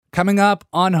Coming up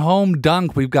on Home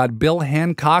Dunk, we've got Bill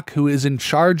Hancock, who is in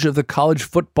charge of the college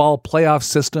football playoff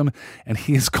system, and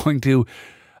he is going to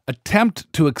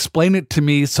attempt to explain it to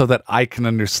me so that I can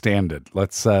understand it.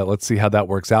 Let's see how that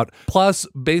works out. Plus,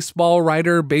 baseball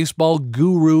writer, baseball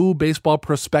guru, Baseball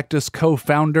Prospectus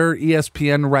co-founder,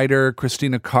 ESPN writer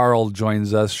Christina Carl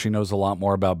joins us. She knows a lot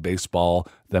more about baseball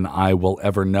than I will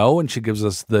ever know, and she gives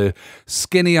us the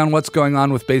skinny on what's going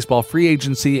on with baseball free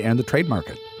agency and the trade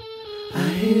market. I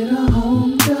hit a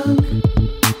home dunk.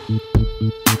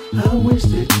 I wish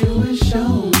that you had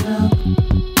shown up.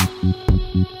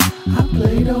 I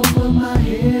played over my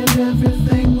head,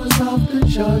 everything was off the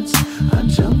charts. I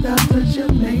jumped out the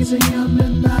gymnasium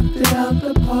and knocked it out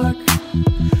the park.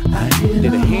 I did a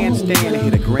handstand, I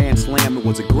hit a grand slam. It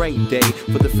was a great day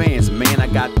for the fans, man. I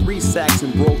got 3 sacks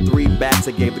and broke 3 bats.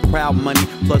 I gave the crowd money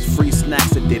plus free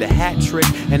snacks. I did a hat trick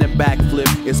and a backflip.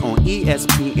 It's on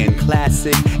ESPN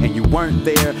Classic, and you weren't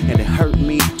there, and it hurt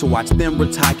me to watch them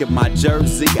retire my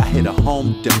jersey. I hit a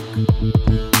home dunk.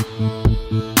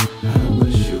 I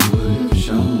wish you would have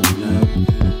shown up.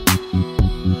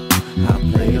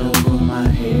 I played over my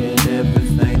head,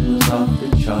 everything was off the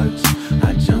charts.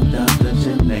 I jumped out the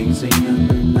gymnasium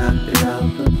and knocked it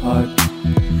out the park.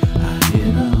 I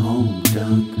hit a home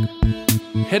dunk.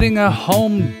 Hitting a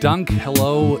home dunk.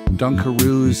 Hello,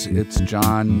 Dunkaroos. It's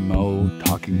John Moe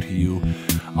talking to you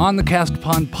on the Cast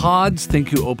Upon Pods.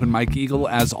 Thank you, Open Mike Eagle,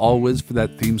 as always, for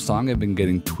that theme song. I've been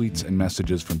getting tweets and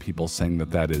messages from people saying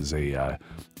that is a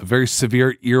very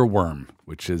severe earworm,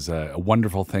 which is a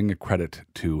wonderful thing, a credit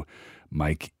to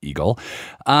Mike Eagle.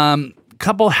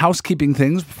 Couple housekeeping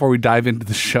things before we dive into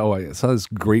the show. I saw this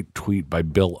great tweet by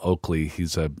Bill Oakley.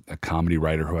 He's a comedy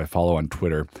writer who I follow on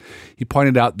Twitter. He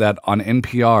pointed out that on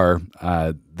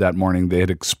NPR that morning, they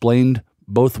had explained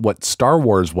both what Star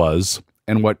Wars was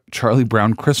and what Charlie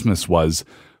Brown Christmas was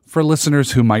for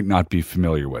listeners who might not be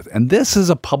familiar with. And this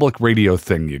is a public radio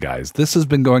thing, you guys. This has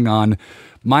been going on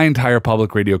my entire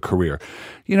public radio career.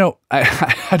 You know, I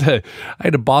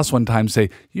had a boss one time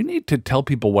say, you need to tell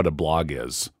people what a blog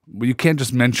is. You can't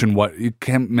just mention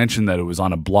that it was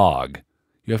on a blog.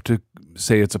 You have to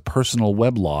say it's a personal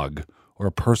weblog or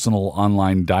a personal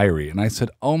online diary. And I said,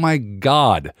 oh my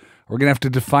God, we're going to have to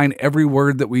define every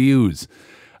word that we use.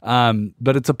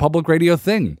 But it's a public radio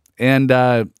thing. And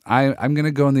I'm going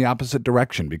to go in the opposite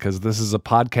direction because this is a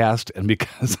podcast and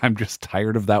because I'm just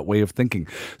tired of that way of thinking.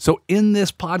 So in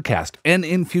this podcast and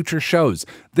in future shows,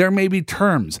 there may be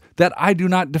terms that I do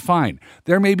not define.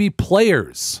 There may be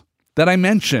players that I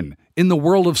mention in the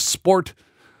world of sport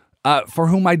for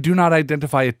whom I do not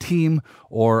identify a team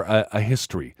or a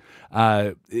history.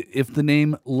 If the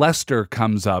name Lester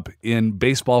comes up in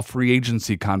baseball free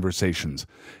agency conversations,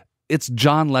 it's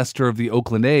John Lester of the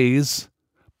Oakland A's,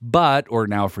 or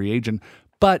now a free agent.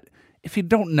 But if you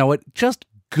don't know it, just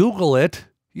Google it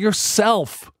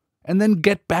yourself and then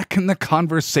get back in the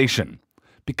conversation,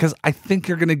 because I think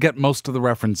you're going to get most of the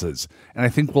references, and I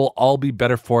think we'll all be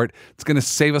better for it. It's going to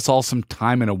save us all some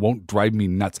time, and it won't drive me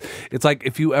nuts. It's like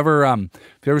if you ever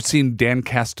seen Dan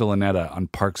Castellaneta on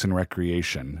Parks and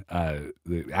Recreation,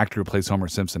 the actor who plays Homer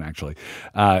Simpson, actually,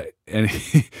 and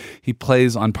he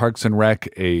plays on Parks and Rec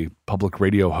a public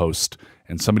radio host,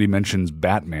 and somebody mentions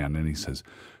Batman, and he says,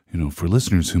 you know, for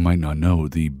listeners who might not know,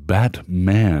 the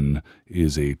Batman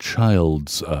is a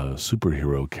child's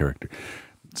superhero character.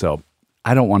 So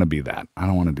I don't want to be that. I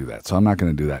don't want to do that. So I'm not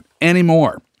going to do that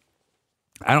anymore.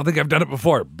 I don't think I've done it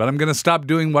before, but I'm going to stop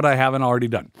doing what I haven't already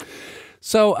done.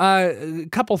 So a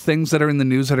couple things that are in the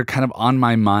news that are kind of on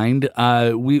my mind.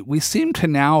 We seem to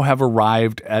now have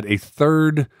arrived at a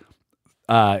third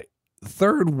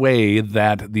way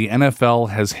that the NFL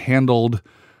has handled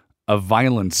a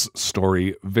violence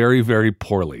story very, very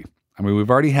poorly. I mean, we've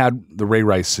already had the Ray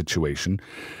Rice situation.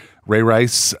 Ray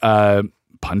Rice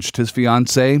punched his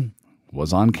fiancée,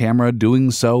 was on camera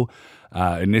doing so,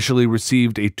 initially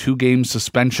received a 2-game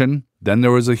suspension. Then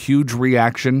there was a huge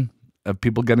reaction of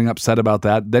people getting upset about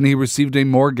that. Then he received a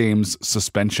more games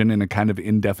suspension in a kind of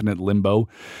indefinite limbo.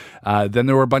 Then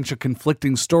there were a bunch of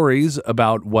conflicting stories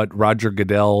about what Roger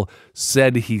Goodell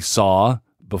said he saw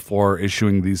before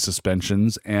issuing these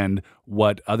suspensions and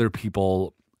what other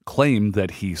people claimed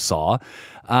that he saw.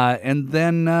 And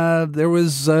then there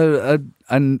was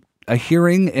a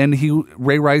hearing, and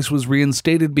Ray Rice was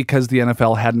reinstated because the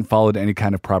NFL hadn't followed any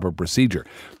kind of proper procedure,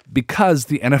 because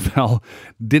the NFL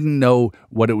didn't know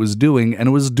what it was doing, and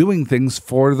it was doing things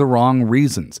for the wrong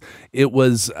reasons. It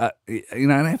was,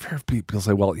 and I've heard people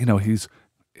say, well,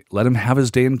 let him have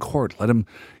his day in court. Let him,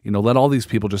 let all these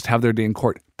people just have their day in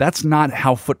court. That's not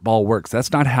how football works.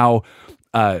 That's not how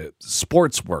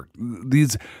sports work.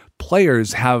 These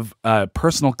players have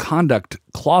personal conduct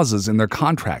clauses in their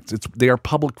contracts. They are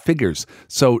public figures.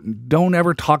 So don't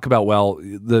ever talk about, well,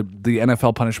 the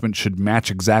NFL punishment should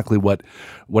match exactly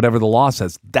whatever the law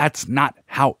says. That's not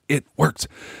how it works.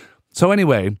 So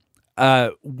anyway,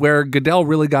 where Goodell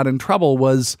really got in trouble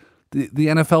was the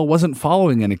NFL wasn't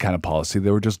following any kind of policy. They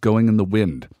were just going in the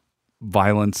wind.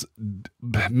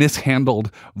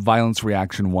 Mishandled violence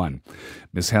reaction 1.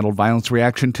 Mishandled violence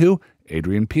reaction 2,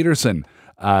 Adrian Peterson.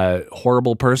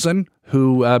 Horrible person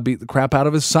who beat the crap out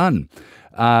of his son.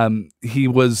 He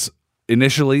was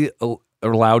initially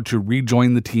allowed to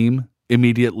rejoin the team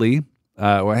immediately.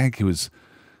 I think he was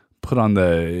put on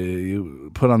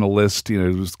the list. He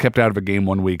was kept out of a game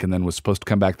 1 week and then was supposed to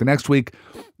come back the next week.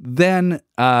 Then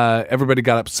everybody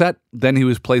got upset. Then he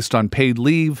was placed on paid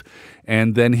leave,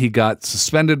 and then he got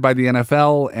suspended by the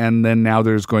NFL. And then now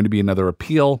there's going to be another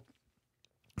appeal.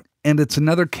 And it's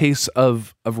another case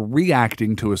of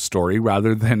reacting to a story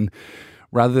rather than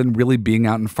really being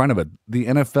out in front of it. The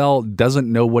NFL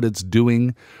doesn't know what it's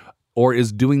doing, or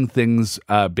is doing things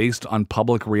based on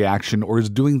public reaction, or is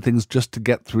doing things just to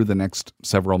get through the next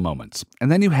several moments.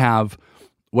 And then you have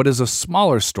what is a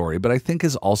smaller story, but I think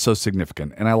is also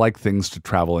significant, and I like things to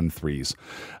travel in threes.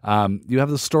 You have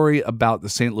the story about the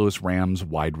St. Louis Rams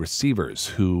wide receivers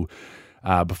who,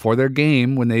 before their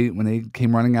game, when they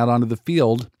came running out onto the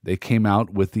field, they came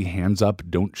out with the hands up,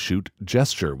 don't shoot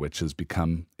gesture, which has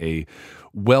become a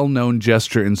well-known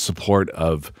gesture in support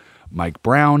of Mike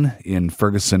Brown in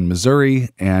Ferguson, Missouri,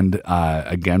 and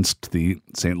against the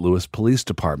St. Louis Police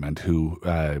Department,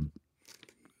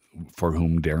 for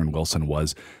whom Darren Wilson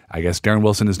was. I guess Darren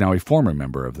Wilson is now a former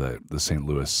member of the St.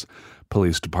 Louis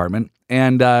Police Department.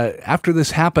 And after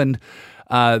this happened,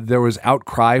 there was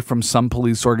outcry from some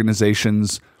police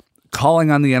organizations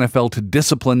calling on the NFL to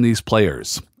discipline these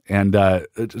players. And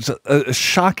it's a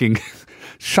shocking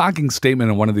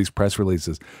statement in one of these press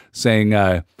releases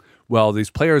saying, well, these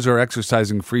players are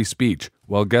exercising free speech.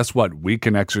 Well, guess what? We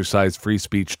can exercise free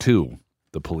speech too,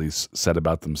 the police said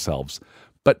about themselves.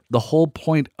 But the whole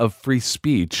point of free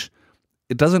speech,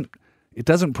 it doesn't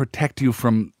protect you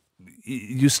from,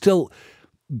 you still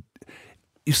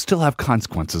have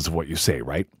consequences of what you say,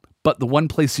 right? But the one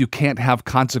place you can't have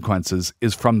consequences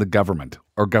is from the government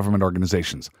or government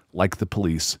organizations, like the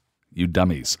police, you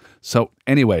dummies. So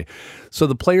anyway, so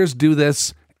the players do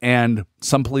this, and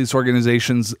some police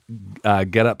organizations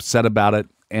get upset about it,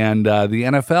 and the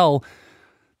NFL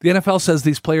says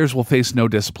these players will face no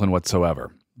discipline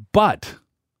whatsoever. But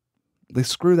they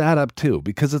screw that up too,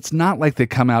 because it's not like they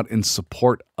come out in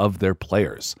support of their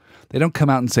players. They don't come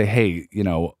out and say, hey,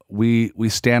 we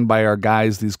stand by our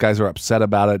guys. These guys are upset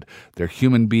about it. They're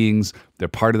human beings. They're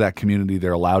part of that community.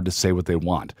 They're allowed to say what they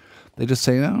want. They just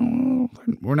say, no,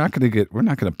 we're not going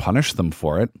to punish them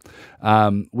for it,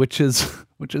 which is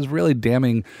really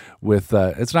damning with,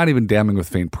 it's not even damning with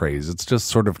faint praise. It's just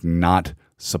sort of not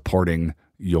supporting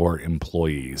your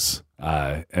employees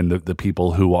and the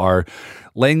people who are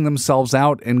laying themselves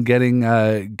out and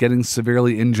getting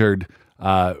severely injured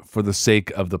for the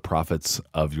sake of the profits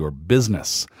of your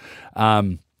business.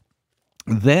 Then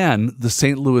the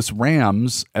St. Louis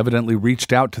Rams evidently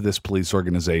reached out to this police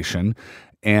organization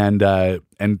and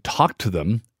talked to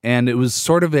them. And it was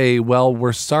sort of a, well,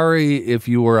 we're sorry if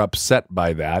you were upset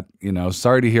by that.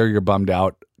 Sorry to hear you're bummed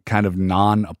out kind of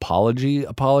non-apology,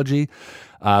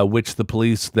 which the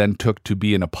police then took to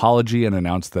be an apology and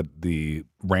announced that the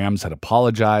Rams had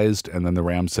apologized. And then the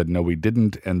Rams said, no, we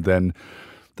didn't. And then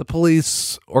the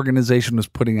police organization was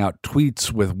putting out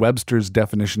tweets with Webster's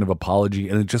definition of apology,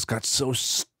 and it just got so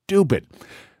stupid.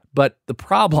 But the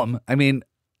problem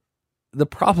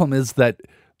is that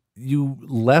you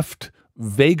left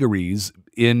vagaries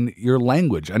in your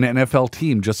language. An NFL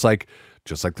team, just like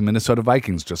the Minnesota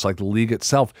Vikings, just like the league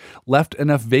itself, left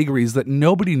enough vagaries that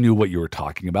nobody knew what you were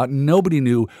talking about. Nobody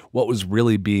knew what was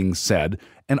really being said.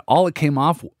 And all it came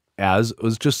off as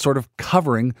was just sort of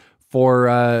covering for,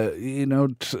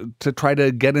 to try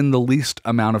to get in the least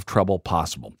amount of trouble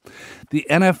possible. The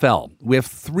NFL, we have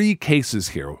 3 cases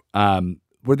here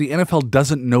where the NFL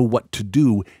doesn't know what to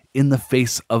do in the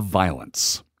face of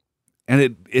violence.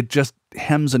 And it just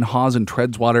hems and haws and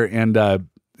treads water. And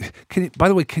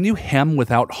can you hem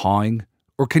without hawing?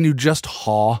 Or can you just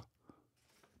haw?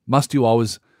 Must you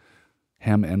always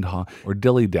hem and haw? Or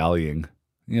dilly-dallying?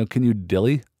 Can you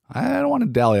dilly? I don't want to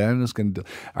dally. I'm just going to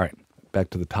all right, back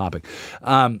to the topic.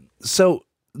 So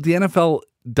the NFL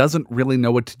doesn't really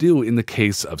know what to do in the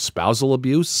case of spousal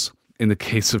abuse, in the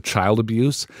case of child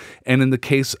abuse, and in the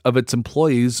case of its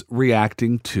employees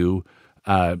reacting to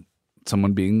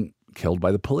someone being killed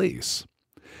by the police.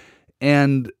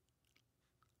 And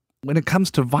When it comes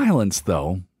to violence,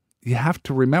 though, you have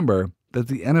to remember that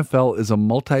the NFL is a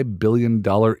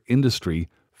multi-billion-dollar industry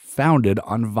founded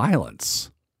on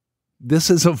violence.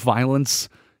 This is a violence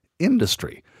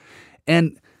industry.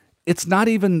 And it's not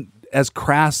even as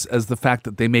crass as the fact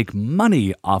that they make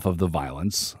money off of the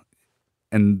violence.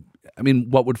 And I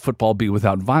mean, what would football be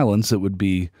without violence? It would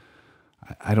be,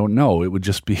 I don't know, it would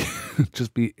just be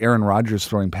Aaron Rodgers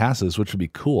throwing passes, which would be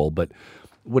cool, but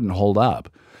wouldn't hold up.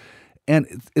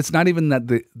 And it's not even that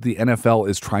the NFL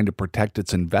is trying to protect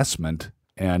its investment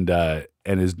and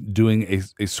is doing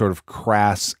a sort of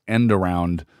crass end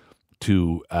around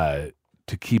to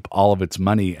keep all of its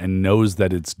money and knows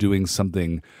that it's doing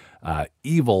something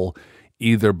evil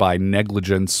either by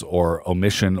negligence or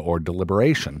omission or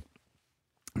deliberation.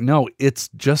 No, it's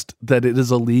just that it is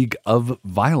a league of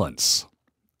violence.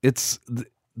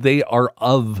 They are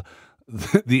of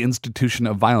the institution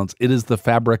of violence. It is the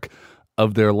fabric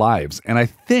of their lives. And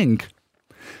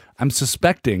I'm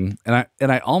suspecting, and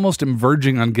I almost am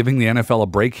verging on giving the NFL a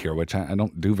break here, which I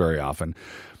don't do very often,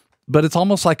 but it's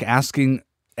almost like asking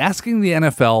the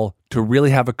NFL to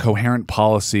really have a coherent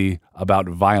policy about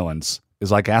violence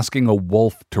is like asking a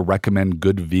wolf to recommend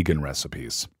good vegan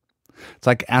recipes. It's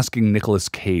like asking Nicolas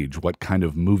Cage what kind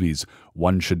of movies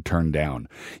one should turn down.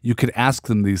 You could ask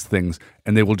them these things,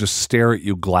 and they will just stare at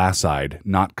you glass-eyed,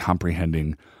 not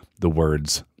comprehending the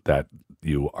words that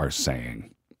you are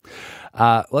saying.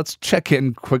 Let's check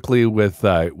in quickly with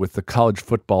the college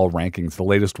football rankings. The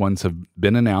latest ones have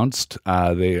been announced.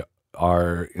 They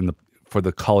are for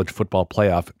the college football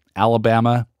playoff: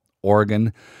 Alabama,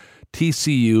 Oregon,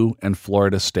 TCU, and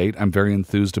Florida State. I'm very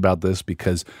enthused about this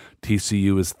because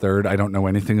TCU is third. I don't know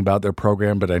anything about their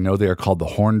program, but I know they are called the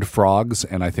Horned Frogs,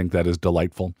 and I think that is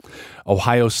delightful.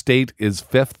 Ohio State is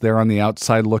fifth. They're on the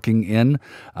outside looking in,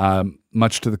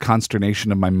 much to the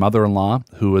consternation of my mother-in-law,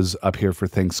 who was up here for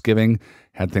Thanksgiving,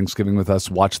 had Thanksgiving with us,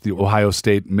 watched the Ohio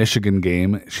State-Michigan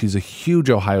game. She's a huge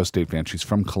Ohio State fan. She's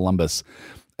from Columbus.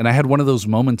 And I had one of those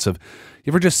moments of,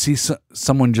 you ever just see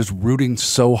someone just rooting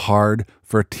so hard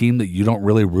for a team that you don't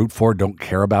really root for, don't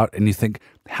care about, and you think,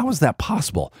 how is that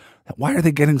possible? Why are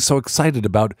they getting so excited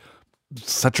about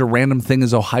such a random thing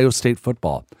as Ohio State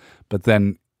football? But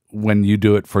then when you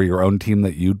do it for your own team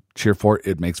that you cheer for,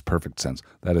 it makes perfect sense.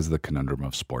 That is the conundrum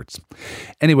of sports.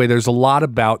 Anyway, there's a lot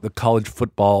about the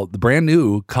brand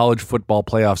new college football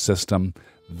playoff system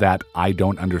that I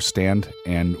don't understand,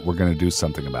 and we're going to do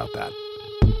something about that.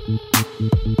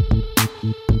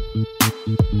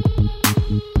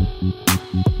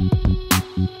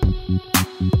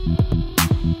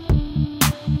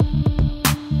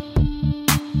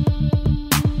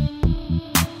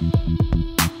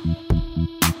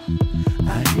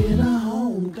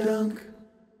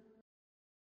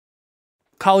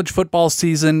 College football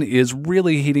season is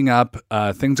really heating up.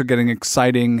 Things are getting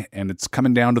exciting, and it's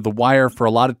coming down to the wire for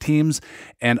a lot of teams,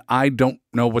 and I don't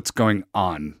know what's going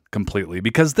on completely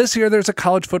because this year there's a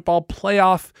college football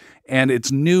playoff, and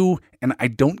it's new, and I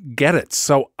don't get it.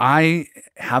 So I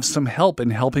have some help in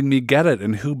helping me get it,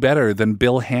 and who better than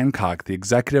Bill Hancock, the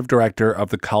executive director of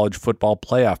the college football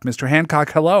playoff. Mr.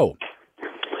 Hancock, hello.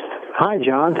 Hi,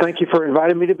 John. Thank you for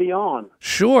inviting me to be on.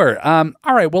 Sure. All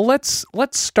right. Well, let's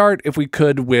start, if we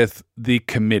could, with the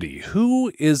committee.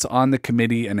 Who is on the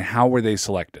committee, and how were they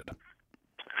selected?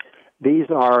 These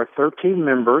are 13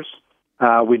 members.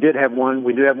 We do have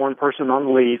one person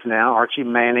on leave now. Archie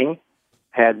Manning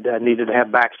had needed to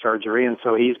have back surgery, and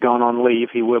so he's gone on leave.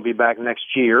 He will be back next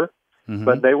year. Mm-hmm.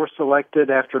 But they were selected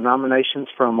after nominations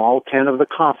from all 10 of the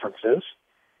conferences,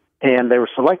 and they were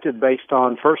selected based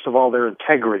on, first of all, their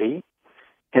integrity.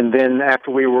 And then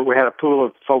after we had a pool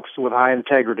of folks with high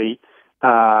integrity,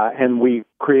 and we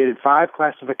created 5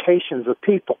 classifications of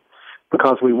people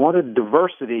because we wanted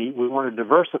diversity. We wanted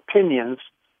diverse opinions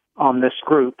on this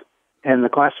group. And the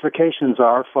classifications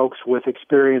are folks with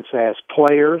experience as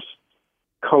players,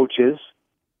 coaches,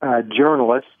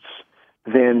 journalists,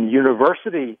 then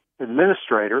university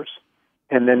administrators,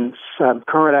 and then some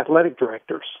current athletic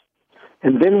directors.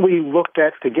 And then we looked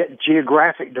at to get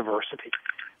geographic diversity.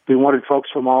 We wanted folks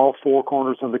from all 4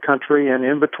 corners of the country and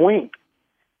in between.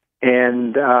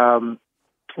 And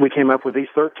we came up with these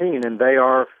 13, and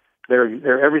they're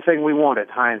everything we wanted: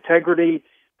 high integrity,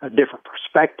 different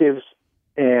perspectives,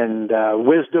 and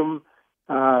wisdom,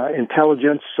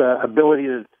 intelligence,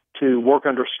 ability to work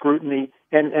under scrutiny,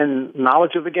 and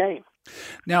knowledge of the game.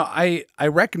 Now, I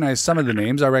recognize some of the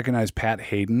names. I recognize Pat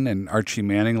Hayden and Archie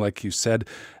Manning, like you said.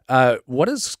 What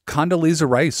does Condoleezza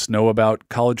Rice know about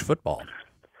college football?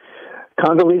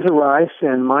 Condoleezza Rice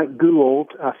and Mike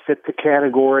Gould fit the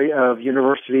category of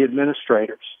university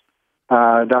administrators.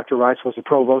 Dr. Rice was the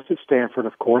provost at Stanford,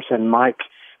 of course, and Mike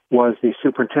was the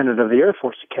superintendent of the Air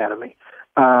Force Academy.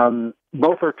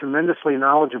 Both are tremendously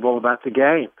knowledgeable about the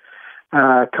game.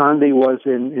 Condi was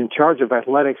in charge of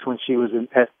athletics when she was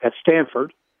at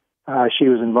Stanford. She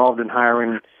was involved in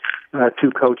hiring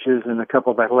 2 coaches and a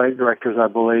couple of athletic directors, I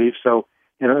believe. So,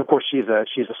 of course, she's a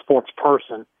sports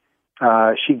person.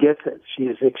 She gets it. She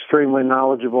is extremely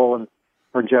knowledgeable, and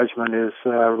her judgment is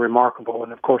remarkable.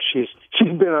 And of course, she's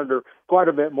been under quite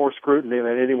a bit more scrutiny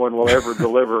than anyone will ever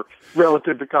deliver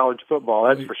relative to college football.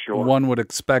 That's for sure. One would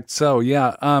expect so.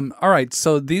 Yeah. All right.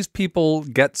 So these people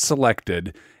get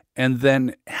selected, and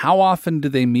then how often do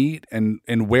they meet, and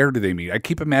where do they meet? I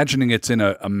keep imagining it's in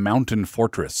a mountain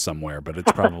fortress somewhere, but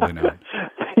it's probably not.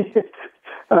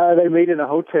 They meet in a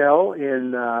hotel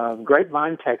in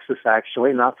Grapevine, Texas,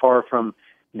 actually, not far from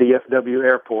DFW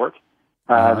Airport.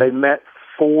 They met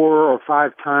 4 or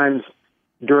 5 times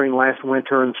during last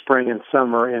winter and spring and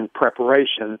summer in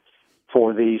preparation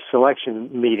for the selection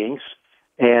meetings.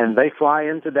 And they fly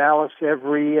into Dallas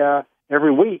every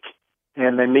week,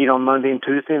 and they meet on Monday and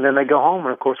Tuesday, and then they go home.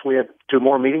 And, of course, we have 2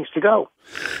 more meetings to go.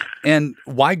 And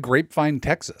why Grapevine,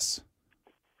 Texas?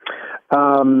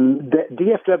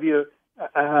 DFW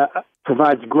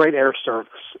provides great air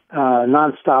service,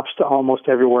 nonstops to almost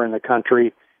everywhere in the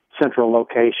country, central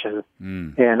location.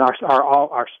 And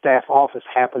our staff office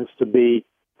happens to be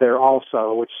there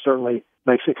also, which certainly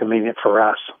makes it convenient for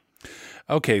us.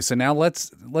 Okay, so now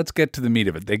let's get to the meat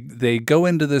of it. They go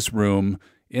into this room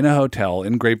in a hotel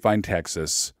in Grapevine,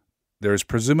 Texas. There's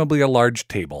presumably a large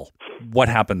table. What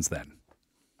happens then?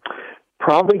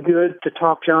 Probably good to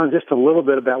talk, John, just a little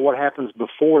bit about what happens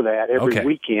before that every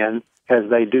weekend as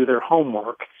they do their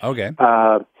homework. Okay.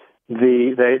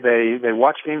 They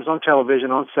watch games on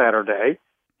television on Saturday.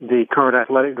 The current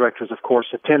athletic directors, of course,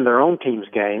 attend their own team's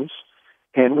games,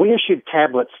 and we issued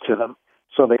tablets to them.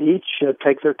 So they each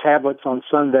take their tablets on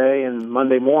Sunday and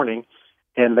Monday morning,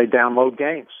 and they download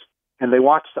games, and they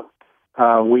watch them.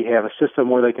 We have a system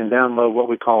where they can download what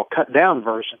we call cut-down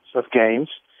versions of games,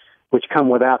 which come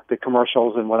without the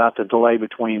commercials and without the delay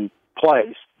between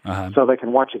plays. So they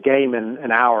can watch a game in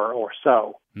an hour or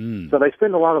so. So they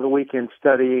spend a lot of the weekend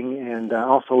studying and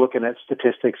also looking at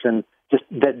statistics and just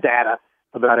data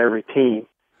about every team.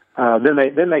 Then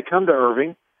they come to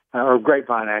Irving, or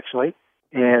Grapevine actually,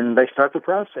 and they start the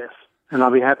process. And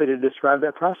I'll be happy to describe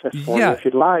that process for you if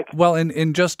you'd like. Well,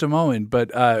 in just a moment, but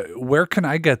where can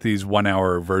I get these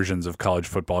 1-hour versions of college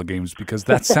football games? Because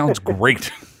that sounds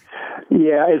great.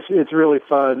 Yeah, it's really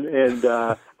fun, and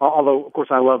although, of course,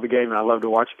 I love the game and I love to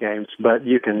watch games, but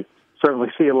you can certainly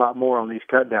see a lot more on these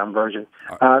cut-down versions.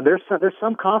 There's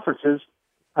some conferences,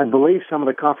 I believe some of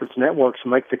the conference networks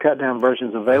make the cut-down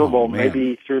versions available,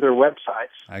 maybe through their websites.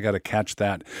 I got to catch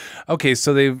that. Okay,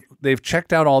 so they've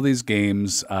checked out all these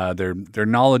games. They're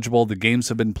knowledgeable. The games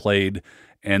have been played,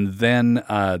 and then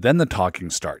the talking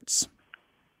starts.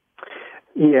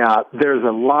 Yeah, there's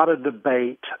a lot of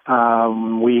debate.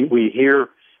 We hear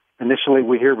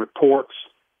reports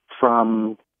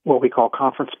from what we call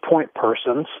conference point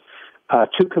persons.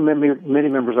 2 committee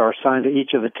members are assigned to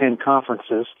each of the 10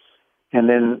 conferences,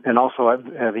 and also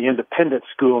at the independent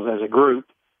schools as a group,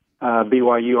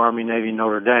 BYU, Army, Navy,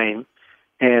 Notre Dame,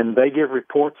 and they give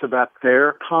reports about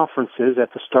their conferences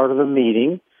at the start of the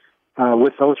meeting,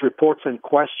 with those reports and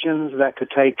questions that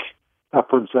could take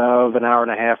upwards of an hour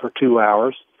and a half or 2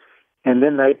 hours. And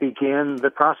then they begin the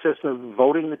process of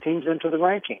voting the teams into the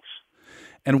rankings.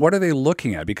 And what are they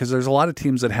looking at? Because there's a lot of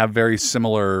teams that have very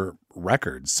similar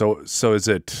records. So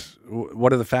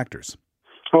what are the factors?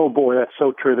 Oh, boy, that's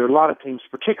so true. There are a lot of teams,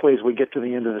 particularly as we get to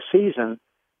the end of the season,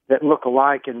 that look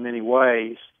alike in many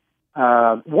ways.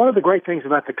 One of the great things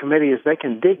about the committee is they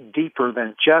can dig deeper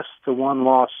than just the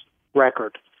one-loss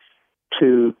record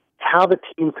to how the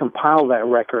team compiled that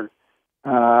record.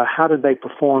 How did they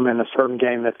perform in a certain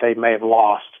game that they may have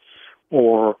lost?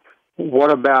 Or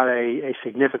what about a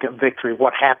significant victory?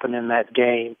 What happened in that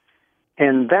game?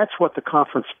 And that's what the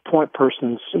conference point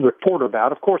persons report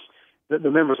about. Of course,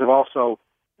 the members have also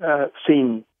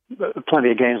seen plenty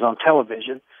of games on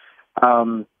television.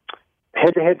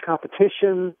 Head-to-head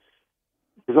competition,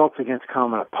 results against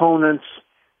common opponents,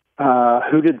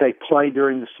 who did they play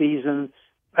during the season,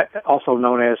 also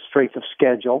known as strength of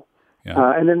schedule.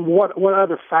 Yeah. And then what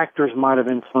other factors might have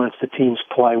influenced the team's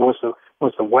play? Was the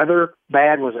weather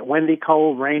bad? Was it windy,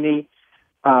 cold, rainy?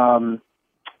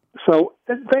 So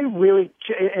they really,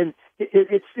 and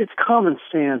it's common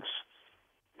sense.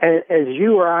 As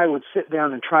you or I would sit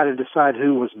down and try to decide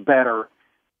who was better,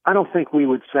 I don't think we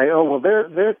would say, oh, well, they're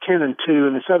 10-2,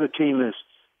 and this other team is,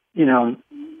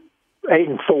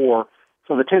 8-4.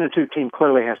 So the 10-2 team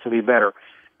clearly has to be better.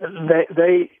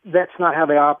 That's not how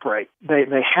they operate. They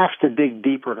have to dig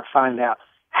deeper to find out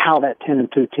how that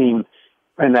 10-2 team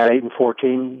and that 8-4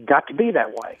 team got to be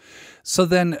that way. So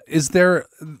then there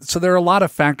are a lot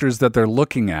of factors that they're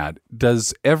looking at.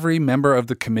 Does every member of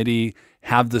the committee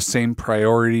have the same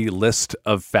priority list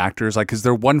of factors? Like, is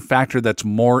there one factor that's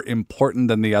more important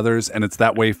than the others, and it's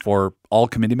that way for all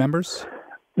committee members?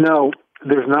 No,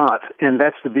 there's not. And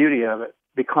that's the beauty of it,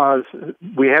 because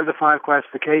we have the 5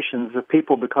 classifications of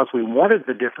people because we wanted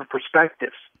the different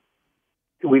perspectives.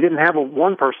 We didn't have a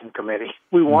one-person committee.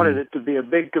 We wanted it to be a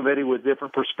big committee with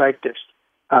different perspectives.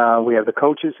 We have the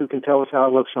coaches who can tell us how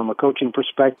it looks from a coaching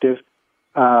perspective.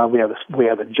 We have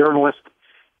the journalist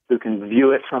who can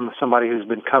view it from somebody who's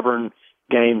been covering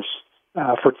games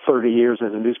for 30 years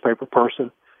as a newspaper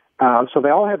person. So they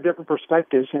all have different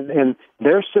perspectives, and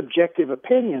their subjective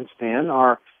opinions then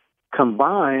are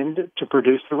combined to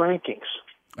produce the rankings.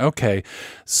 Okay.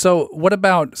 So what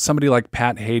about somebody like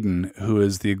Pat Hayden, who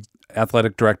is the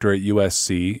athletic director at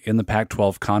USC in the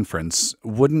Pac-12 conference?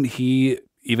 Wouldn't he,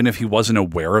 even if he wasn't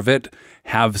aware of it,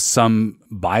 have some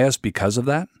bias because of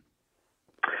that?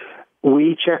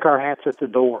 We check our hats at the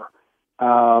door.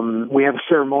 We have a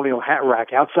ceremonial hat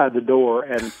rack outside the door,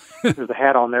 and there's a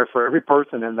hat on there for every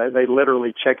person, and they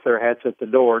literally check their hats at the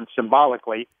door, and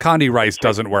symbolically. Condi Rice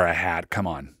doesn't wear a hat. Come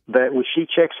on. She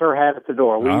checks her hat at the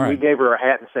door. We gave her a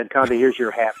hat and said, "Condi, here's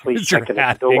your hat. Please check it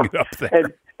at the door." Up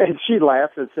there. And she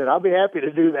laughed and said, "I'll be happy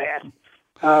to do that."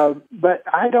 But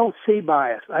I don't see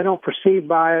bias. I don't perceive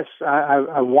bias.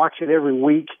 I watch it every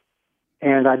week,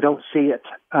 and I don't see it.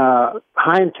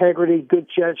 High integrity, good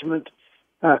judgment,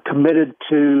 committed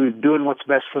to doing what's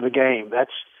best for the game.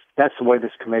 That's the way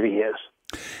this committee is.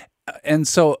 And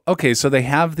so, okay, so they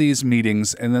have these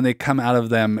meetings, and then they come out of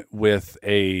them with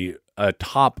a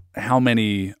top. How long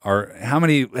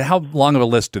of a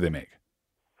list do they make?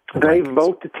 They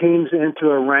vote the teams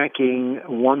into a ranking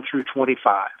 1 through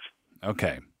 25.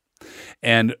 Okay.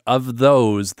 And of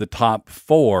those, the top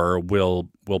 4 will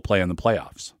play in the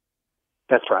playoffs.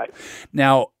 That's right.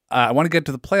 Now, I want to get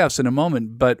to the playoffs in a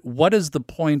moment, but what is the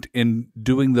point in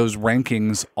doing those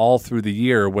rankings all through the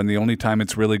year when the only time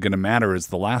it's really going to matter is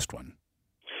the last one?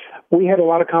 We had a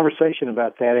lot of conversation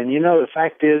about that. And, the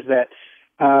fact is that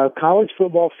college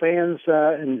football fans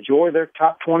enjoy their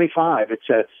top 25.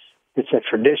 It's a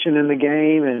tradition in the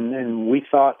game, and we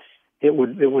thought it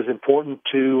was important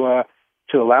to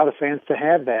allow the fans to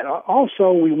have that.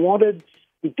 Also, we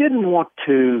didn't want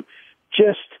to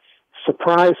just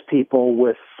surprise people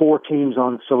with 4 teams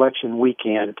on selection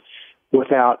weekend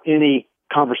without any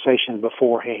conversation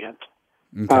beforehand.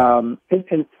 Okay.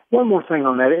 And one more thing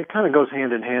on that, it kind of goes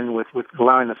hand in hand with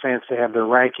allowing the fans to have their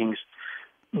rankings.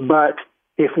 But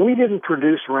if we didn't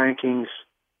produce rankings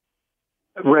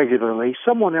regularly,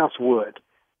 someone else would.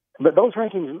 But those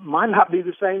rankings might not be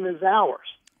the same as ours.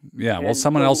 Yeah, well,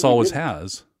 someone else always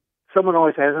has. Someone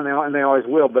always has, and they always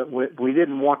will. But we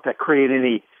didn't want to create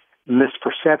any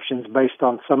misperceptions based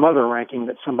on some other ranking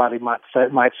that somebody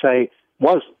might say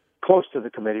was close to the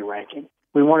committee ranking.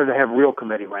 We wanted to have real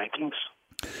committee rankings.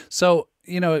 So,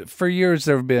 for years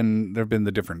there have been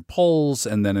the different polls,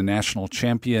 and then a national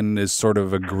champion is sort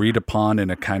of agreed upon in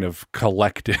a kind of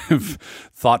collective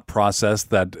thought process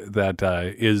that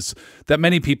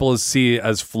many people see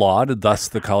as flawed, thus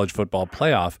the college football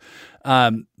playoff.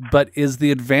 But is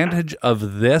the advantage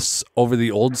of this over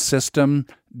the old system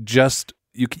just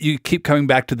you keep coming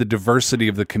back to the diversity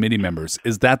of the committee members?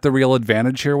 Is that the real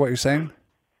advantage here, what you're saying?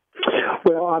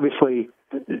 Well, obviously,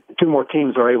 2 more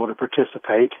teams are able to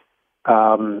participate.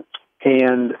 And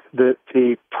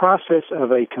the process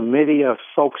of a committee of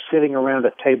folks sitting around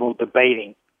a table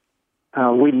debating,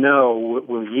 we know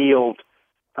will yield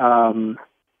a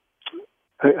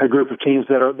group of teams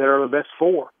that are the best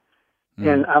 4.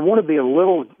 Mm. And I want to be a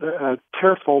little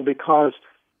careful because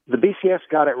the BCS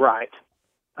got it right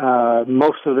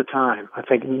most of the time. I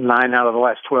think 9 out of the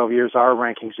last 12 years, our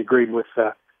rankings agreed with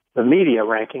the media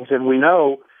rankings, and we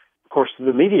know, of course,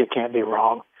 the media can't be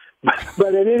wrong.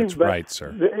 But at any right, sir.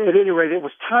 At any rate, it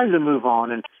was time to move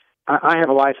on, and I have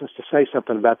a license to say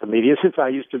something about the media since I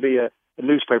used to be a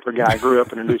newspaper guy. I grew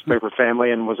up in a newspaper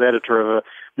family and was editor of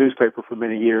a newspaper for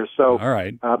many years. So, all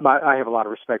right, I have a lot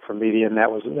of respect for media, and that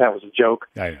was a joke.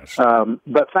 I know.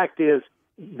 But fact is,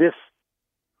 the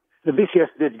BCS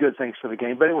did good things for the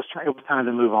game, but it was time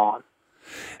to move on.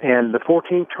 And the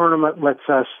 4-team tournament lets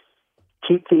us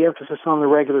keep the emphasis on the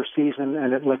regular season,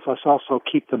 and it lets us also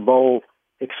keep the bowl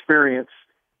experience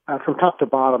from top to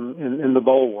bottom in the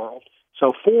bowl world.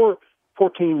 So 4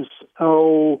 teams,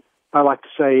 I like to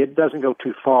say it doesn't go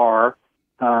too far.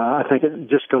 I think it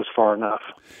just goes far enough.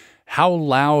 How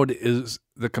loud is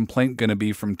the complaint going to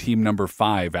be from team number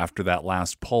 5 after that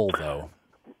last poll, though?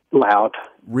 Loud.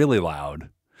 Really loud.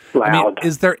 Loud. I mean,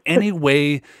 is there any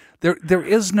way? There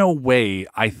is no way,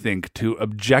 I think, to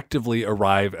objectively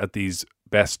arrive at these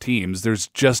best teams. There's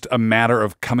just a matter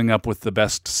of coming up with the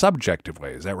best subjective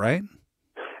way. Is that right?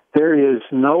 There is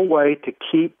no way to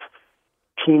keep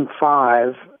Team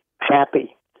 5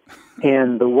 happy.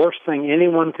 And the worst thing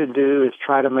anyone could do is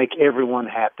try to make everyone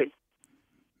happy.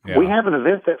 Yeah. We have an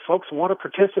event that folks want to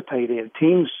participate in.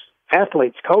 Teams,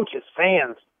 athletes, coaches,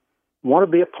 fans want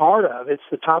to be a part of. It's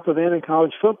the top event in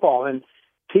college football. And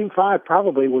Team 5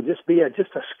 probably will just be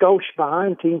just a skosh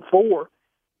behind Team 4,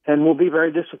 and we'll be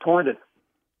very disappointed.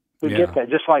 We get that,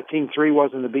 just like Team 3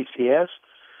 was in the BCS,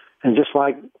 and just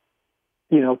like,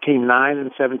 Team 9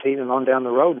 and 17 and on down the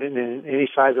road in any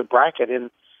size of bracket in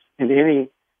any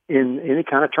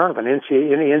kind of tournament,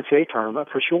 any NCAA tournament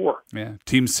for sure. Yeah,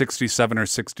 Team 67 or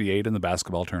 68 in the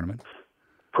basketball tournament.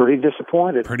 Pretty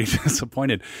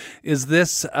disappointed. Is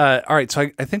this, all right, so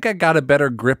I think I got a better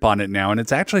grip on it now, and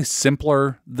it's actually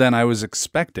simpler than I was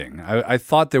expecting. I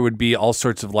thought there would be all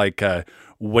sorts of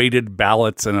weighted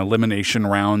ballots and elimination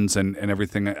rounds and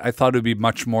everything. I thought it would be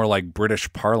much more like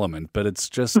British Parliament, but it's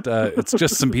just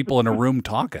some people in a room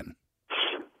talking.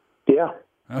 Yeah.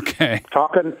 Okay.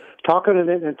 Talking and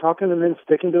then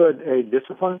sticking to a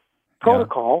discipline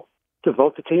protocol to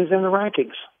vote the teams in the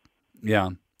rankings. Yeah.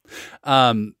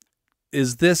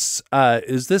 Is this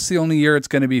the only year it's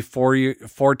going to be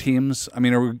 4 teams? I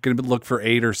mean, are we going to look for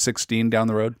 8 or 16 down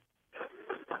the road?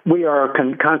 We are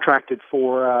contracted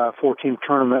for a 4-team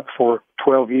tournament for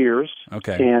 12 years.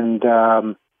 Okay. And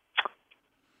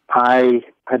I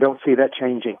don't see that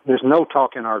changing. There's no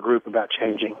talk in our group about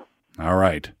changing. All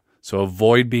right. So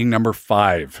avoid being number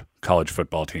 5 college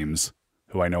football teams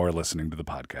who I know are listening to the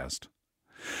podcast.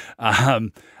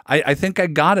 I think I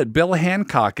got it. Bill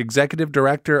Hancock, Executive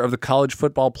Director of the College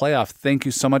Football Playoff. Thank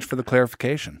you so much for the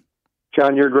clarification.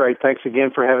 John, you're great. Thanks again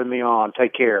for having me on.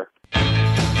 Take care.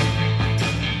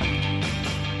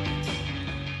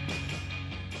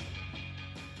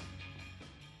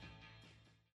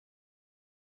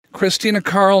 Christina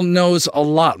Carl knows a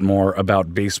lot more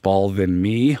about baseball than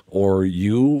me or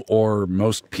you or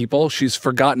most people. She's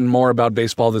forgotten more about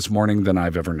baseball this morning than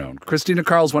I've ever known. Christina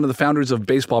Carl is one of the founders of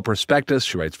Baseball Prospectus.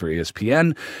 She writes for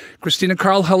ESPN. Christina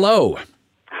Carl, hello.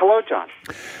 Hello, John.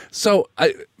 So,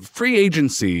 free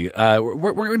agency,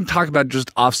 we're going to talk about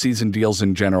just off-season deals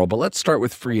in general, but let's start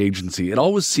with free agency. It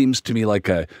always seems to me like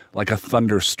a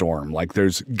thunderstorm. Like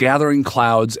there's gathering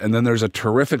clouds, and then there's a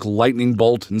terrific lightning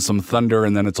bolt and some thunder,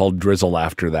 and then it's all drizzle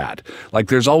after that. Like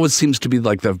there's always seems to be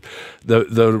like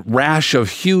the rash of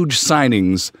huge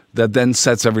signings that then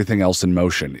sets everything else in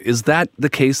motion. Is that the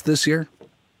case this year?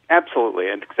 Absolutely,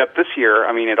 and except this year,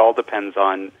 I mean, it all depends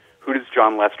on who does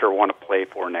John Lester want to play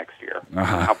for next year?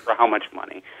 For how much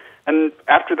money? And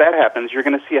after that happens, you're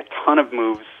going to see a ton of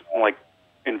moves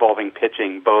involving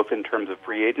pitching, both in terms of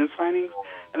free agent signings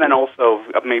and then also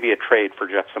maybe a trade for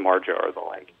Jeff Samardzija or the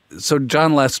like. So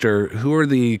John Lester, who are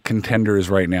the contenders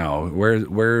right now?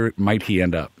 Where might he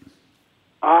end up?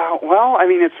 Well, I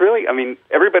mean,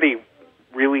 everybody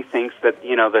really thinks that,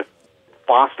 that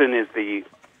Boston is the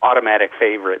automatic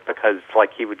favorite because,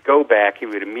 he would go back, he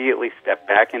would immediately step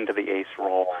back into the ace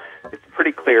role. It's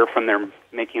pretty clear from their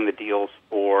making the deals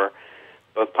for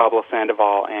both Pablo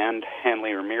Sandoval and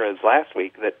Hanley Ramirez last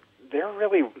week that they're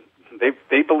really,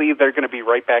 they believe they're going to be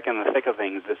right back in the thick of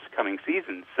things this coming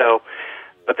season. So,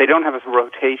 but they don't have a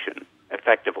rotation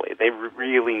effectively. They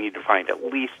really need to find at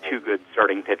least 2 good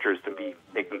starting pitchers to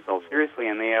take themselves seriously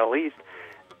in the AL East.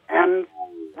 And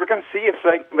we're going to see if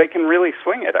they can really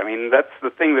swing it. I mean, that's the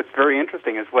thing that's very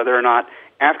interesting is whether or not,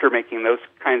 after making those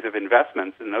kinds of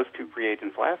investments in those 2 free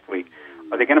agents last week,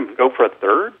 are they going to go for a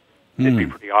third? It'd be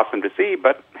pretty awesome to see,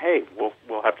 but hey,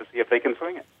 we'll have to see if they can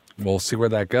swing it. We'll see where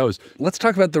that goes. Let's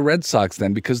talk about the Red Sox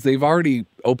then, because they've already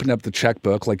opened up the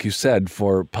checkbook, like you said,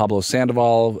 for Pablo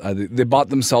Sandoval. They bought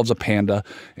themselves a panda,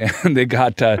 and they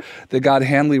got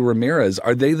Hanley Ramirez.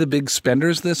 Are they the big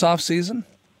spenders this offseason?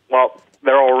 Well,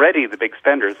 they're already the big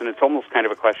spenders, and it's almost kind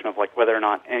of a question of whether or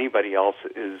not anybody else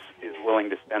is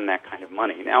willing to spend that kind of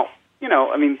money. Now,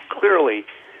 clearly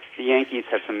the Yankees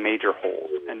have some major holes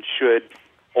and should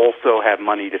also have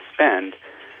money to spend.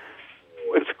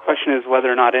 The question is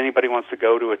whether or not anybody wants to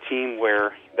go to a team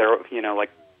where they're,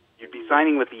 you'd be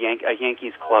signing with a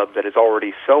Yankees club that is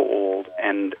already so old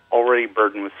and already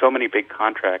burdened with so many big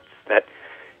contracts that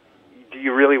do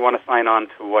you really want to sign on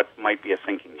to what might be a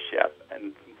sinking ship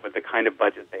and with the kind of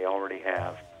budget they already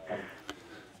have?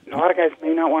 a lot of guys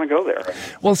may not want to go there.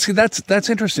 Well, see, that's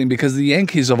interesting because the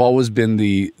Yankees have always been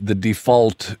the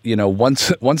default.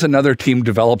 Once another team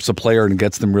develops a player and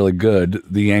gets them really good,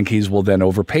 the Yankees will then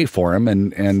overpay for him,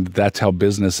 and that's how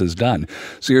business is done.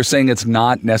 So you're saying it's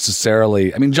not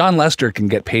necessarily. I mean, John Lester can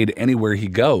get paid anywhere he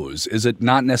goes. Is it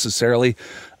not necessarily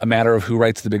a matter of who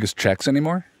writes the biggest checks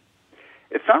anymore?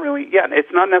 It's not really,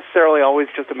 it's not necessarily always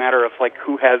just a matter of, like,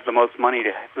 who has the most money.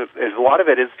 A lot of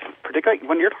it is, particularly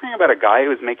when you're talking about a guy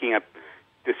who's making a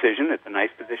decision, it's a nice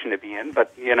position to be in,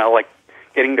 but, like,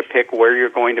 getting to pick where you're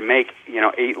going to make,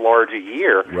 $8 large a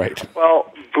year. Right.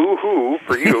 Well, boo-hoo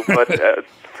for you, but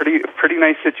pretty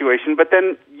nice situation. But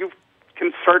then you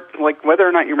can start, like, whether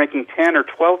or not you're making 10 or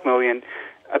 12 million,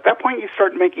 at that point you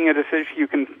start making a decision. You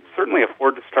can certainly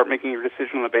afford to start making your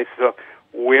decision on the basis of,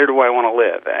 where do I want to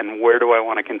live, and where do I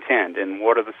want to contend, and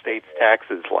what are the state's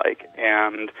taxes like?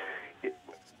 And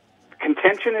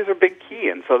contention is a big key,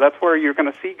 and so that's where you're going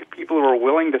to see people who are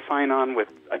willing to sign on with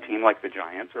a team like the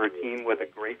Giants or a team with a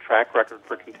great track record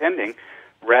for contending,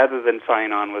 rather than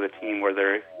sign on with a team where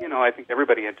they're, I think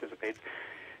everybody anticipates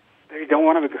they don't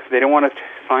want to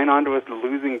sign on to a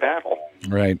losing battle.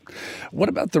 Right. What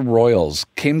about the Royals?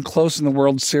 Came close in the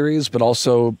World Series, but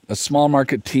also a small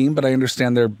market team. But I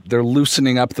understand they're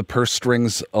loosening up the purse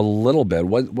strings a little bit.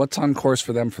 What's on course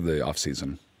for them for the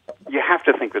offseason? You have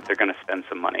to think that they're going to spend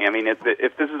some money. I mean, if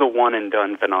this is a one and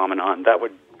done phenomenon, that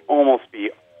would almost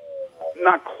be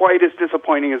not quite as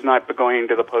disappointing as not going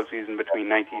to the postseason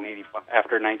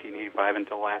after 1985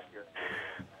 until last year.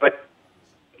 But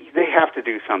they have to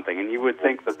do something, and you would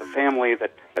think that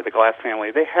the Glass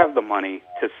family, they have the money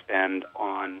to spend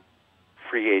on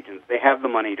free agents. They have the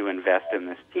money to invest in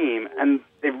this team, and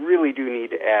they really do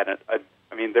need to add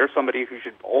they're somebody who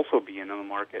should also be in the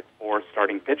market for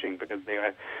starting pitching, because they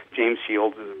have James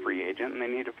Shields is a free agent, and they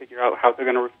need to figure out how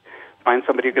they're going to find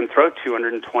somebody who can throw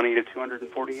 220 to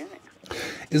 240 innings.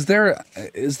 Is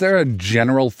there a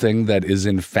general thing that is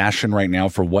in fashion right now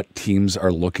for what teams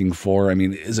are looking for? I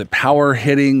mean, is it power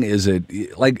hitting? Is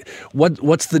it like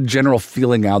what's the general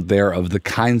feeling out there of the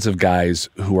kinds of guys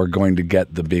who are going to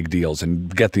get the big deals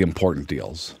and get the important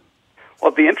deals?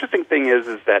 Well, the interesting thing is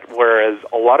that whereas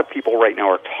a lot of people right now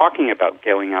are talking about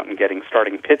going out and getting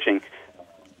starting pitching,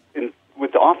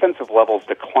 with the offensive levels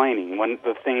declining, one of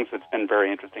the things that's been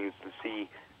very interesting is to see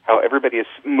how everybody is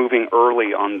moving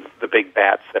early on the big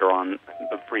bats that are on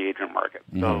the free agent market.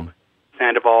 Mm-hmm. So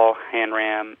Sandoval,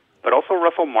 Hanram, but also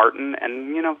Russell Martin,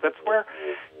 and, that's where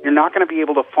you're not going to be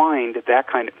able to find that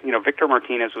kind of, Victor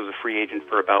Martinez was a free agent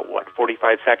for about,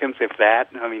 45 seconds, if that.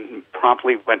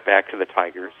 Promptly went back to the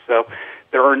Tigers. So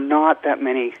there are not that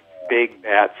many big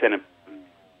bats in a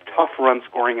tough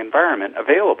run-scoring environment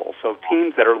available. So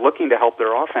teams that are looking to help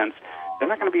their offense, they're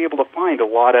not going to be able to find a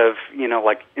lot of,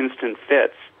 instant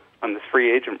fits on this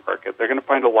free agent market. They're going to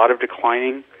find a lot of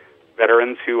declining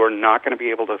veterans who are not going to be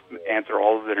able to answer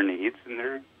all of their needs, and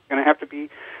they're going to have to be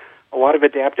a lot of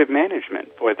adaptive management,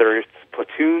 whether it's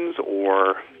platoons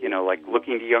or,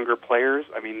 looking to younger players.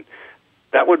 I mean,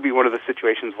 that would be one of the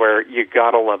situations where you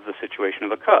got to love the situation of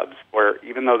the Cubs, where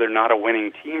even though they're not a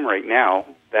winning team right now,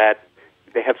 that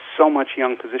they have so much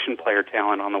young position player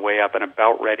talent on the way up and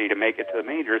about ready to make it to the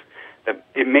majors that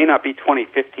it may not be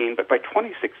 2015, but by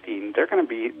 2016, they're going to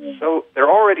be they're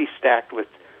already stacked with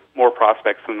more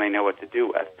prospects than they know what to do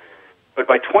with. But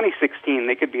by 2016,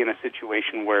 they could be in a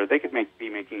situation where they could be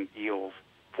making deals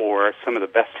for some of the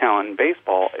best talent in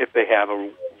baseball if they have a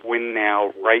win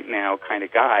now, right now kind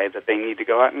of guy that they need to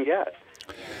go out and get.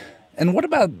 And what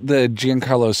about the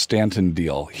Giancarlo Stanton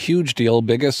deal? Huge deal,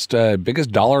 biggest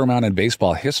dollar amount in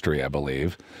baseball history, I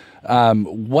believe.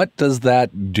 What does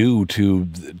that do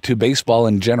to baseball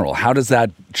in general? How does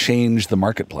that change the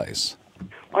marketplace?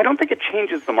 Well, I don't think it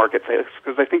changes the marketplace,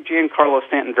 because I think Giancarlo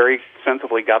Stanton very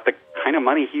sensibly got the kind of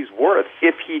money he's worth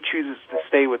if he chooses to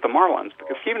stay with the Marlins.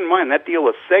 Because keep in mind, that deal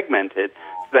is segmented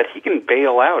so that he can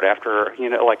bail out after,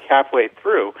 halfway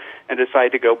through and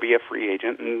decide to go be a free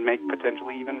agent and make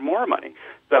potentially even more money.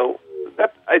 So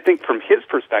that, I think, from his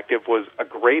perspective, was a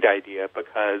great idea,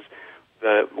 because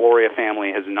the Loria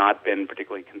family has not been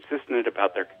particularly consistent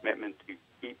about their commitment to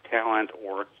keep talent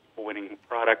or winning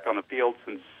product on the field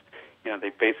since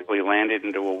they basically landed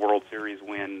into a World Series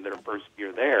win their first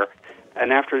year there,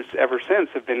 and ever since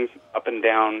have been up and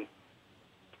down,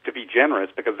 to be generous,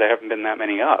 because there haven't been that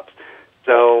many ups.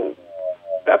 So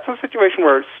that's a situation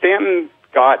where Stanton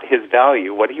got his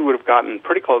value, what he would have gotten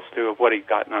pretty close to what he'd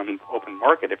gotten on the open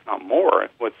market, if not more,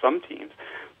 with some teams.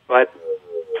 But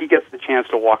he gets the chance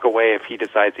to walk away if he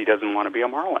decides he doesn't want to be a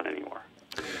Marlin anymore.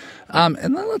 And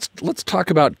then let's talk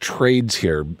about trades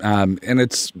here. And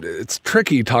it's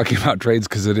tricky talking about trades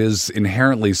because it is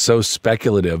inherently so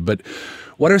speculative. But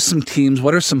what are some teams,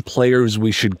 what are some players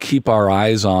we should keep our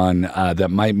eyes on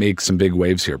that might make some big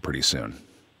waves here pretty soon?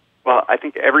 Well, I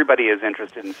think everybody is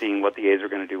interested in seeing what the A's are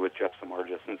going to do with Jeff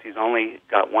Samardzija, since he's only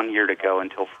got 1 year to go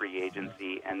until free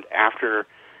agency. And after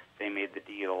they made the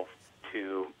deal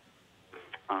to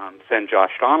send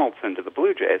Josh Donaldson to the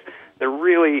Blue Jays, they're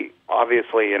really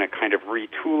obviously in a kind of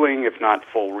retooling, if not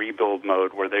full rebuild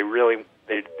mode, where they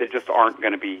just aren't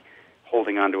going to be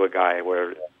holding on to a guy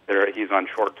where he's on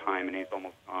short time and he's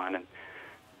almost gone. And,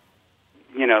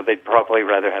 you know, they'd probably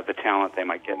rather have the talent they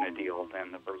might get in a deal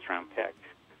than the first-round pick.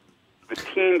 The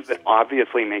teams that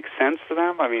obviously make sense for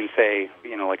them, I mean, say,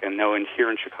 you know, like I know here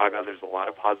in Chicago, there's a lot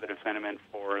of positive sentiment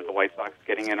for the White Sox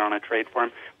getting in on a trade for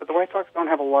him, but the White Sox don't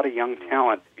have a lot of young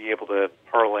talent to be able to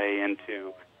parlay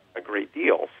into a great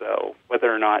deal. So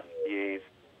whether or not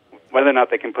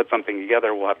they can put something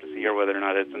together, we'll have to see, or whether or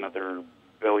not it's another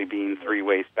Billy Beane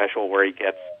three-way special where he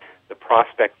gets the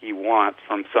prospect he wants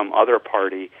from some other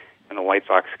party, and the White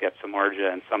Sox get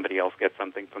Samardzija, and somebody else gets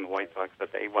something from the White Sox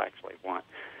that they actually want.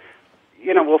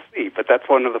 You know, we'll see, but that's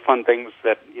one of the fun things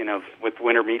that, you know, with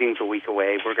winter meetings a week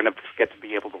away, we're going to get to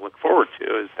be able to look forward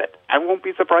to, is that I won't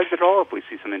be surprised at all if we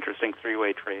see some interesting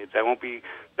three-way trades. I won't be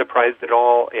surprised at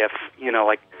all if, you know,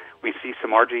 like we see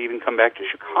Samardzija even come back to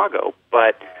Chicago.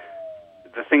 But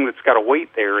the thing that's got to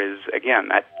wait there is, again,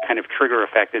 that kind of trigger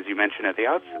effect, as you mentioned at the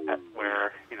outset,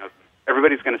 where, you know,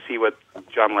 everybody's going to see what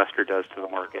John Lester does to the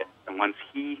market. And once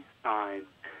he signs,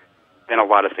 then a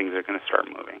lot of things are going to start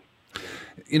moving.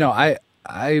 You know,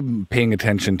 I'm paying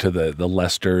attention to the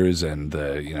Lesters and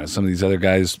some of these other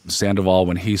guys, Sandoval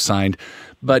when he signed,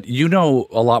 but you know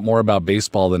a lot more about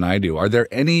baseball than I do. Are there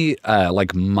any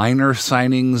like minor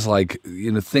signings, like,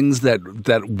 you know, things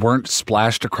that weren't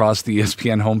splashed across the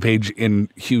ESPN homepage in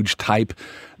huge type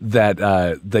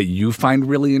that you find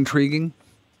really intriguing?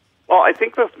 Well, I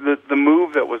think the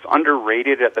move that was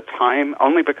underrated at the time,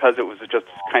 only because it was just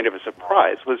kind of a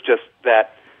surprise, was just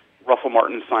that Russell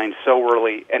Martin signed so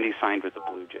early, and he signed with the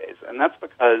Blue Jays. And that's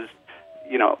because,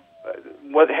 you know,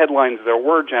 what headlines there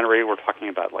were generated, we're talking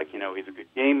about, like, you know, he's a good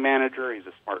game manager, he's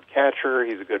a smart catcher,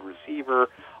 he's a good receiver,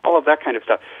 all of that kind of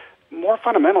stuff. More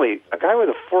fundamentally, a guy with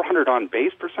a 400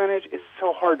 on-base percentage is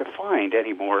so hard to find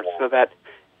anymore, so that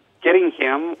getting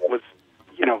him was,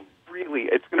 you know, really,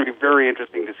 it's going to be very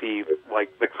interesting to see,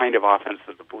 like, the kind of offense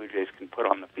that the Blue Jays can put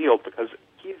on the field, because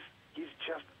he's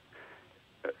just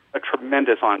a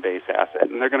tremendous on-base asset,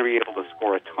 and they're going to be able to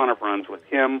score a ton of runs with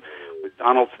him, with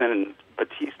Donaldson and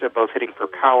Batista both hitting for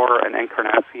power, and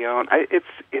Encarnacion.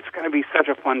 It's going to be such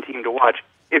a fun team to watch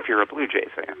if you're a Blue Jays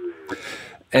fan.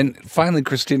 And finally,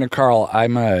 Christina Carl,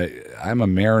 I'm a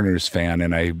Mariners fan,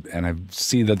 and I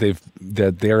see that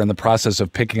they're in the process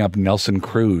of picking up Nelson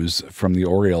Cruz from the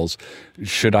Orioles.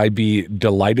 Should I be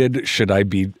delighted? Should I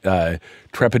be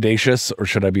trepidatious, or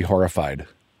should I be horrified?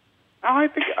 I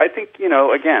think you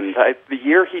know, again, the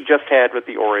year he just had with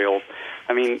the Orioles,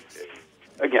 I mean,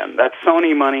 again, that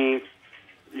Sony money,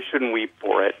 you shouldn't weep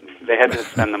for it. They had to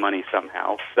spend the money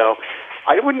somehow. So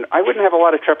I wouldn't have a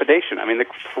lot of trepidation. I mean, the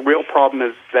real problem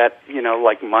is that, you know,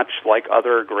 much like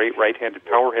other great right-handed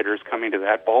power hitters coming to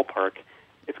that ballpark,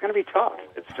 it's going to be tough.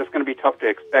 It's just going to be tough to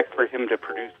expect for him to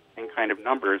produce the same kind of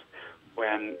numbers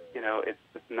when, you know, it's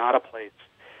not a place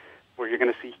where you're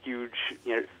going to see huge,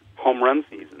 you know, home run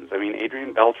seasons. I mean,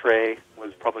 Adrian Beltre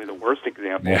was probably the worst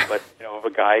example, but, you know, of a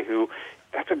guy who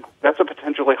that's a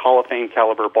potentially Hall of Fame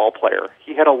caliber ball player.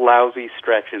 He had a lousy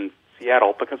stretch in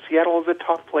Seattle because Seattle is a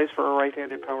tough place for a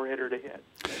right-handed power hitter to hit.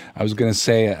 I was going to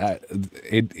say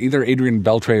either Adrian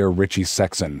Beltre or Richie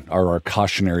Sexson are our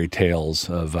cautionary tales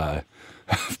of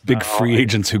big free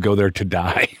agents who go there to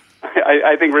die.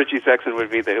 I think Richie Sexson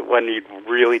would be the one you'd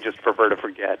really just prefer to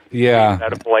forget. Yeah.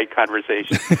 Out of polite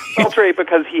conversation. Beltre,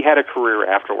 because he had a career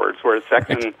afterwards, whereas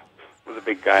Sexson was a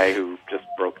big guy who just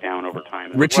broke down over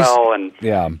time Richie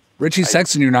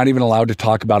Sexson, you're not even allowed to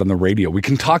talk about on the radio. We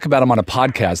can talk about him on a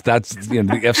podcast. That's, you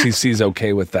know, the FCC's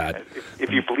okay with that. If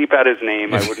you bleep out his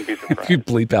name, I wouldn't be surprised. If you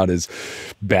bleep out his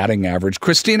batting average.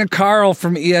 Christina Carl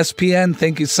from ESPN,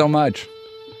 thank you so much.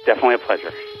 Definitely a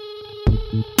pleasure.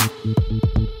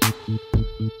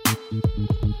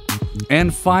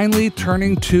 And finally,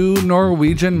 turning to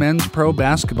Norwegian men's pro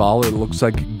basketball, it looks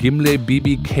like Gimle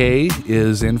BBK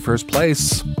is in first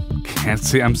place. Can't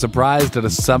say I'm surprised at a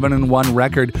 7-1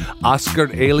 record.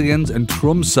 Oscar Aliens and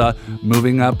Tromsø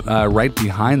moving up right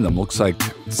behind them. Looks like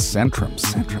Centrum.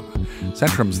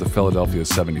 Centrum's the Philadelphia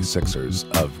 76ers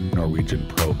of Norwegian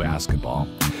pro basketball.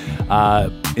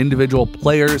 Individual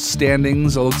player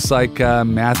standings, it looks like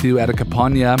Matthew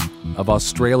Adekaponya of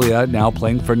Australia, now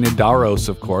playing for Nidaros,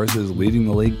 of course, is leading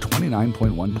the league,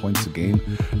 29.1 points a game.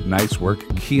 Nice work.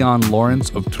 Keon Lawrence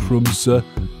of Tromsø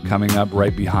coming up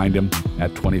right behind him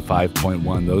at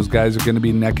 25.1. Those guys are going to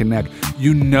be neck and neck.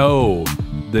 You know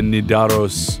the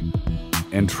Nidaros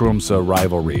and Tromsø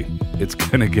rivalry. It's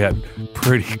going to get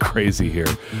pretty crazy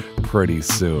here pretty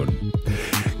soon.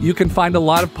 You can find a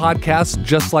lot of podcasts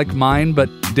just like mine, but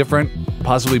different,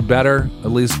 possibly better,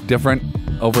 at least different,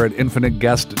 over at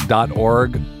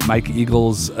infiniteguest.org. Mike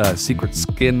Eagle's Secret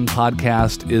Skin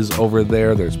podcast is over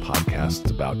there. There's podcasts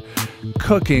about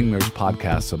cooking. There's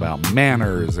podcasts about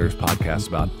manners. There's podcasts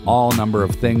about all number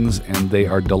of things, and they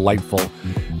are delightful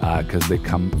because they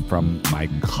come from my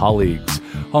colleagues.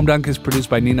 Home Dunk is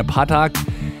produced by Nina Patak,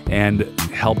 and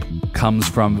help comes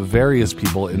from various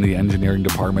people in the engineering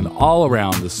department all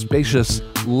around the spacious,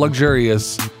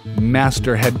 luxurious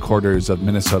master headquarters of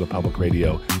Minnesota Public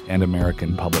Radio and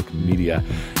American Public Media.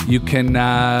 You can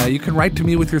write to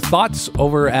me with your thoughts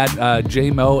over at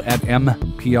jmo@mpr.org.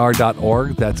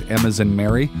 That's M as in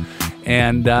Mary.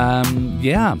 And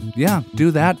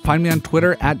do that. Find me on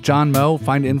Twitter at John Moe.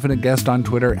 Find Infinite Guest on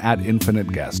Twitter at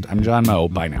Infinite Guest. I'm John Moe.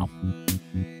 Bye now.